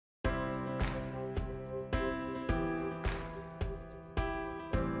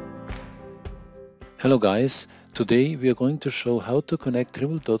Hello guys, today we are going to show how to connect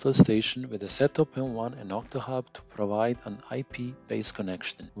triple total station with a Settop M1 and OctaHub to provide an IP-based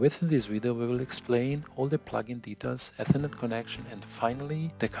connection. Within this video we will explain all the plugin details, Ethernet connection and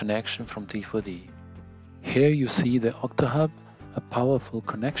finally the connection from T4D. Here you see the OctaHub, a powerful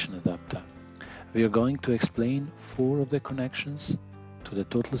connection adapter. We are going to explain 4 of the connections to the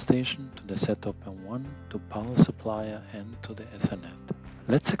total station, to the Settop M1, to power supplier and to the Ethernet.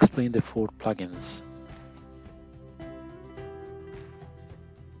 Let's explain the 4 plugins.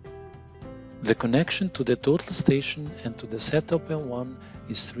 The connection to the total station and to the Settop M1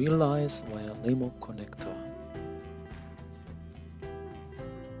 is realized via LEMO connector.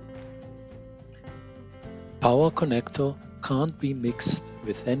 Power connector can't be mixed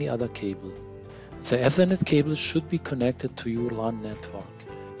with any other cable. The Ethernet cable should be connected to your LAN network.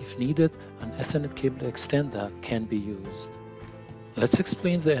 If needed, an Ethernet cable extender can be used. Let's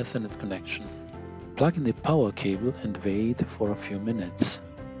explain the Ethernet connection. Plug in the power cable and wait for a few minutes.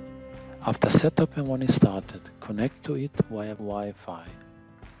 After Settop M1 is started, connect to it via Wi-Fi.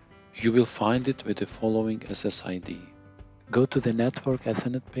 You will find it with the following SSID. Go to the network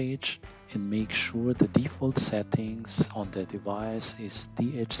Ethernet page and make sure the default settings on the device is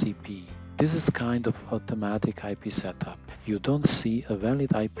DHCP. This is kind of automatic IP setup. You don't see a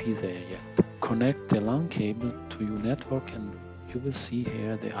valid IP there yet. Connect the LAN cable to your network and you will see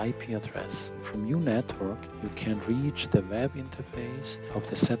here the IP address. From your network, you can reach the web interface of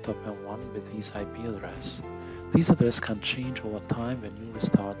the Settop M1 with this IP address. This address can change over time when you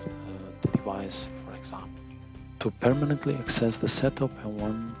restart the device, for example. To permanently access the Settop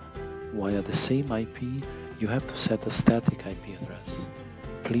M1 via the same IP, you have to set a static IP address.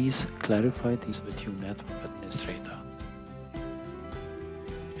 Please clarify this with your network administrator.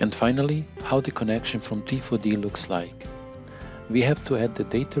 And finally, how the connection from T4D looks like. We have to add the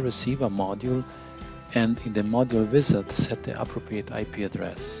data receiver module and in the module wizard set the appropriate IP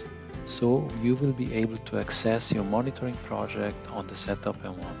address. So you will be able to access your monitoring project on the Settop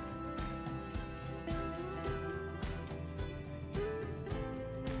M1.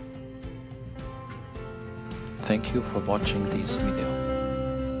 Thank you for watching this video.